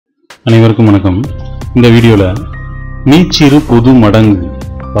அனைவருக்கும் வணக்கம். இந்த வீடியோவில் மீச்சிறு பொது மடங்கு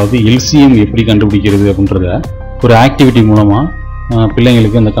அதாவது எல்சிஎம் எப்படி கண்டுபிடிக்கிறது அப்படின்றத ஒரு ஆக்டிவிட்டி மூலமாக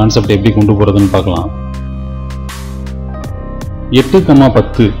பிள்ளைங்களுக்கு அந்த கான்செப்ட் எப்படி கொண்டு போகிறதுன்னு பார்க்கலாம்.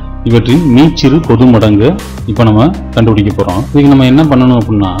 8,10 இவற்றின் மீச்சிறு பொது மடங்கு இப்போ நம்ம கண்டுபிடிக்க போகிறோம். இதுக்கு நம்ம என்ன பண்ணணும்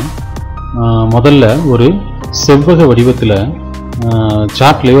அப்படின்னா, முதல்ல ஒரு செவ்வக வடிவத்தில்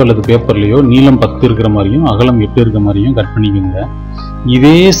சார்ட்லேயோ அல்லது பேப்பர்லேயோ நீளம் 10 இருக்கிற மாதிரியும் அகலம் 8 இருக்கிற மாதிரியும் கட் பண்ணிக்கோங்க.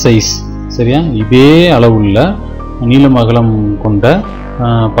 இதே சைஸ் சரியா, இதே அளவுள்ள நீளம் அகலம் கொண்ட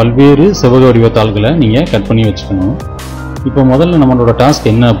பல்வேறு செவ்வக வடிவத்தாள்களை நீங்கள் கட் பண்ணி வச்சுக்கணும். இப்போ முதல்ல நம்மளோட டாஸ்க்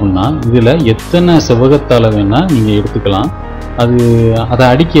என்ன அப்படின்னா, இதில் எத்தனை செவ்வகத்தாளை வேணால் நீங்கள் எடுத்துக்கலாம். அதை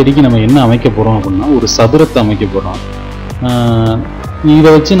அடிக்கி நம்ம என்ன அமைக்க போகிறோம் அப்படின்னா, ஒரு சதுரத்தை அமைக்க போகிறோம்.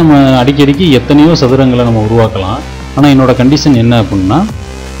 இதை வச்சு நம்ம அடிக்கடிக்கு எத்தனையோ சதுரங்களை நம்ம உருவாக்கலாம். ஆனால் என்னோட கண்டிஷன் என்ன அப்படின்னா,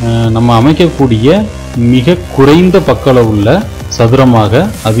 நம்ம அமைக்கக்கூடிய மிக குறைந்த பக்க அளவுள்ள சதுரமாக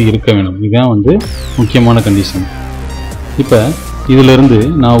அது இருக்க வேணும். இதுதான் முக்கியமான கண்டிஷன். இப்போ இதிலிருந்து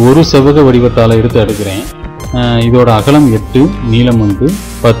நான் ஒரு செவ்வக வடிவத்தால் எடுக்கிறேன். இதோட அகலம் 8, நீளம்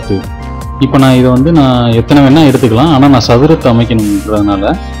 10. இப்போ நான் இதை நான் எத்தனை வேணால் எடுத்துக்கலாம். ஆனால் நான் சதுரத்தை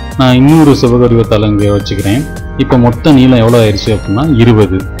அமைக்கணுன்றதுனால நான் இன்னொரு செவ்வக வடிவத்தால் இங்கே வச்சுக்கிறேன். இப்போ மொத்த நீளம் எவ்வளோ ஆயிடுச்சு அப்படின்னா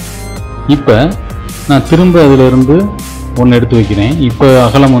 20. இப்போ நான் திரும்ப அதிலிருந்து ஒன்று எடுத்து வைக்கிறேன். இப்போ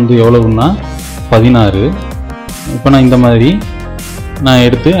அகலம் எவ்வளவுன்னா 16. இப்போ நான் இந்த மாதிரி நான்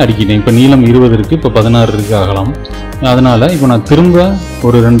எடுத்து அடிக்கிட்டேன். இப்போ நீளம் 20 இருக்குது, இப்போ 16 இருக்குது அகலம். அதனால் இப்போ நான் திரும்ப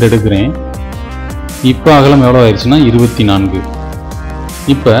ஒரு 2 எடுக்கிறேன். இப்போ அகலம் எவ்வளோ ஆயிடுச்சுன்னா 24.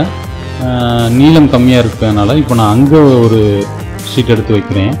 இப்போ நீளம் கம்மியாக இருக்கிறதுனால இப்போ நான் அங்கே ஒரு ஷீட் எடுத்து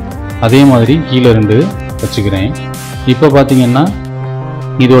வைக்கிறேன். அதே மாதிரி கீழே 2 வச்சுக்கிறேன். இப்போ பார்த்தீங்கன்னா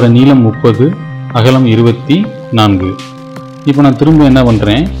இதோட நீளம் 30, அகலம் 24. இப்போ நான் திரும்ப என்ன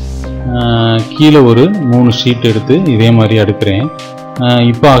பண்ணுறேன், கீழே ஒரு 3 ஷீட் எடுத்து இதே மாதிரி அடுக்கிறேன்.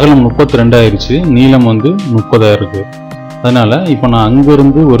 இப்போ அகலம் 32 ஆயிடுச்சு, நீளம் 30 இருக்குது. அதனால் இப்போ நான்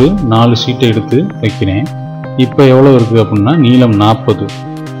அங்கேருந்து ஒரு 4 ஷீட்டை எடுத்து வைக்கிறேன். இப்போ எவ்வளோ இருக்குது அப்படின்னா நீளம் 40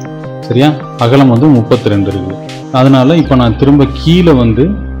 சரியா, அகலம் 32 இருக்குது. அதனால் இப்போ நான் திரும்ப கீழே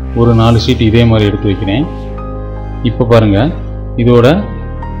ஒரு 4 ஷீட் இதே மாதிரி எடுத்து வைக்கிறேன். இப்போ பாருங்கள், இதோட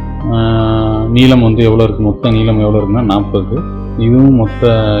நீளம் எவ்வளோ இருக்குது, மொத்த நீளம் எவ்வளோ இருக்குன்னா 40. இதுவும்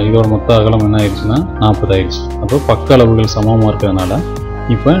இதோட மொத்த அகலம் என்ன ஆயிடுச்சுன்னா 40 ஆயிடுச்சு. அப்போ பக்க அளவுகள் சமமாக இருக்கிறதுனால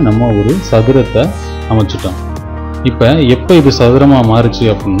இப்போ நம்ம ஒரு சதுரத்தை அமைச்சிட்டோம். இப்போ எப்போ இது சதுரமாக மாறுச்சு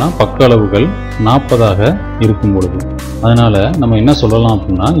அப்படின்னா, பக்க அளவுகள் 40ஆக இருக்கும் பொழுது. அதனால் நம்ம என்ன சொல்லலாம்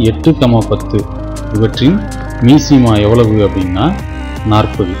அப்படின்னா, 8,10 இவற்றின் மீசிமா எவ்வளவு அப்படின்னா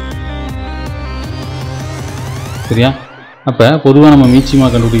 40 சரியா. அப்போ பொதுவாக நம்ம மீச்சிமா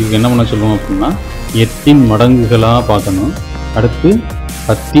கண்டுபிடிக்க என்ன பண்ண சொல்லுவோம் அப்படின்னா, 8இன் மடங்குகளாக பார்க்கணும், அடுத்து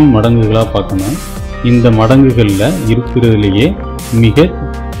 10இன் மடங்குகளாக பார்க்கணும். இந்த மடங்குகளில் இருக்கிறதுலையே மிக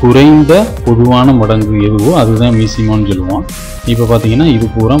குறைந்த பொதுவான மடங்கு எதுவோ அதுதான் மீசிமான்னு சொல்லுவோம். இப்போ பார்த்தீங்கன்னா இது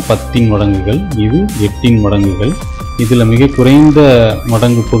பூரா 10இன் மடங்குகள், இது 8இன் மடங்குகள். இதில் மிக குறைந்த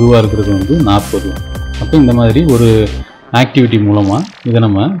மடங்கு பொதுவாக இருக்கிறது 40. அப்போ இந்த மாதிரி ஒரு ஆக்டிவிட்டி மூலமாக இதை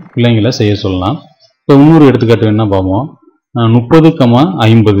நம்ம பிள்ளைங்களை செய்ய சொல்லலாம். இப்போ இன்னொரு எடுத்துக்காட்டு என்ன பார்ப்போம்.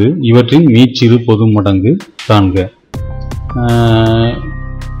 30,50 இவற்றின் மீச்சிறு பொது மடங்கு காண்க.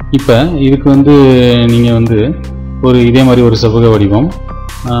 இப்போ இதுக்கு நீங்கள் ஒரு இதே மாதிரி ஒரு செவ்வக வடிவம்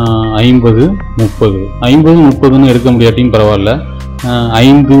 50, 30. 50, 30ன்னு எடுக்க முடியாட்டியும் பரவாயில்ல.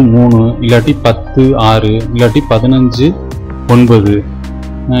 5, 3 இல்லாட்டி 10, 6 இல்லாட்டி 15, 9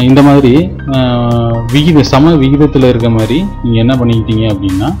 இந்த மாதிரி சம விகிதத்தில் இருக்க மாதிரி நீங்கள் என்ன பண்ணிக்கிட்டீங்க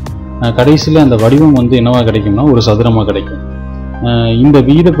அப்படின்னா, கடைசியில் அந்த வடிவம் என்னவா கிடைக்கும்னா ஒரு சதுரமாக கிடைக்கும். இந்த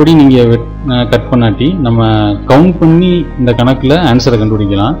விகிதப்படி நீங்கள் கட் பண்ணாட்டி நம்ம கவுண்ட் பண்ணி இந்த கணக்கில் ஆன்சரை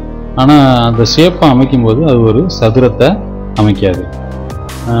கண்டுபிடிக்கலாம். ஆனால் அந்த ஷேப்பை அமைக்கும்போது அது ஒரு சதுரத்தை அமைக்காது.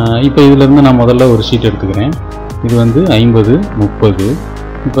 இப்போ இதிலேருந்து நான் முதல்ல ஒரு ஷீட் எடுத்துக்கிறேன். இது 50, 30.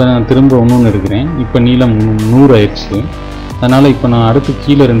 இப்போ நான் திரும்ப ஒன்று எடுக்கிறேன். இப்போ நீளம் 100 ஆயிடுச்சு. அதனால் இப்போ நான் அடுத்து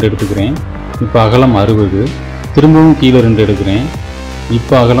கீழே 2 எடுத்துக்கிறேன். இப்போ அகலம் 60. திரும்பவும் கீழே 2 எடுக்கிறேன்.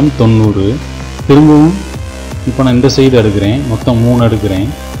 இப்போ அகலம் 90. திரும்பவும் இப்போ நான் இந்த சைடு எடுக்கிறேன். மொத்தம் 3 எடுக்கிறேன்.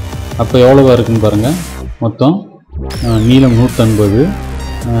 அப்போ எவ்வளோவா இருக்குன்னு பாருங்கள். மொத்தம் நீளம் 150,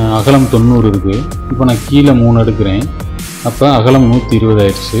 அகலம் 90 இருக்குது. இப்போ நான் கீழே 3 எடுக்கிறேன். அப்போ அகலம் 120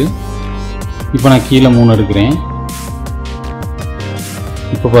 ஆயிடுச்சு. இப்போ நான் கீழே 3 எடுக்கிறேன்.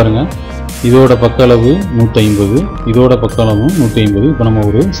 இப்போ பாருங்கள், இதோட பக்க அளவு 150, இதோட பக்க அளவும் 150. இப்போ நம்ம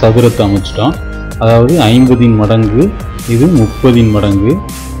ஒரு சதுரத்தை அமைச்சிட்டோம். அதாவது 50இன் மடங்கு, இது 30இன் மடங்கு.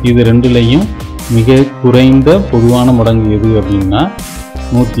 இது ரெண்டுலேயும் மிக குறைந்த பொதுவான மடங்கு எது அப்படின்னா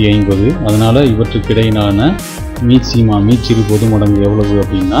 150. அதனால் இவற்றுக்கு இடையிலான மீச்சிறு பொது மடங்கு எவ்வளவு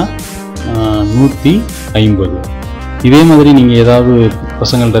அப்படின்னா 150. இதே மாதிரி நீங்கள் ஏதாவது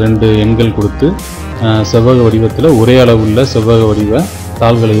பசங்கள்கிட்ட 2 எண்கள் கொடுத்து செவ்வக வடிவத்தில் ஒரே அளவுள்ள செவ்வக வடிவ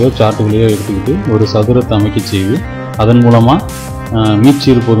தாள்களையோ சார்ட்டுகளையோ எடுத்துக்கிட்டு ஒரு சதுரத்தை அமைக்க செய்து அதன் மூலமாக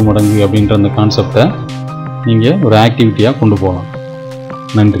மீச்சிறு பொது மடங்கு அப்படின்ற அந்த கான்செப்டை நீங்கள் ஒரு ஆக்டிவிட்டியாக கொண்டு போகலாம்.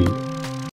 நன்றி.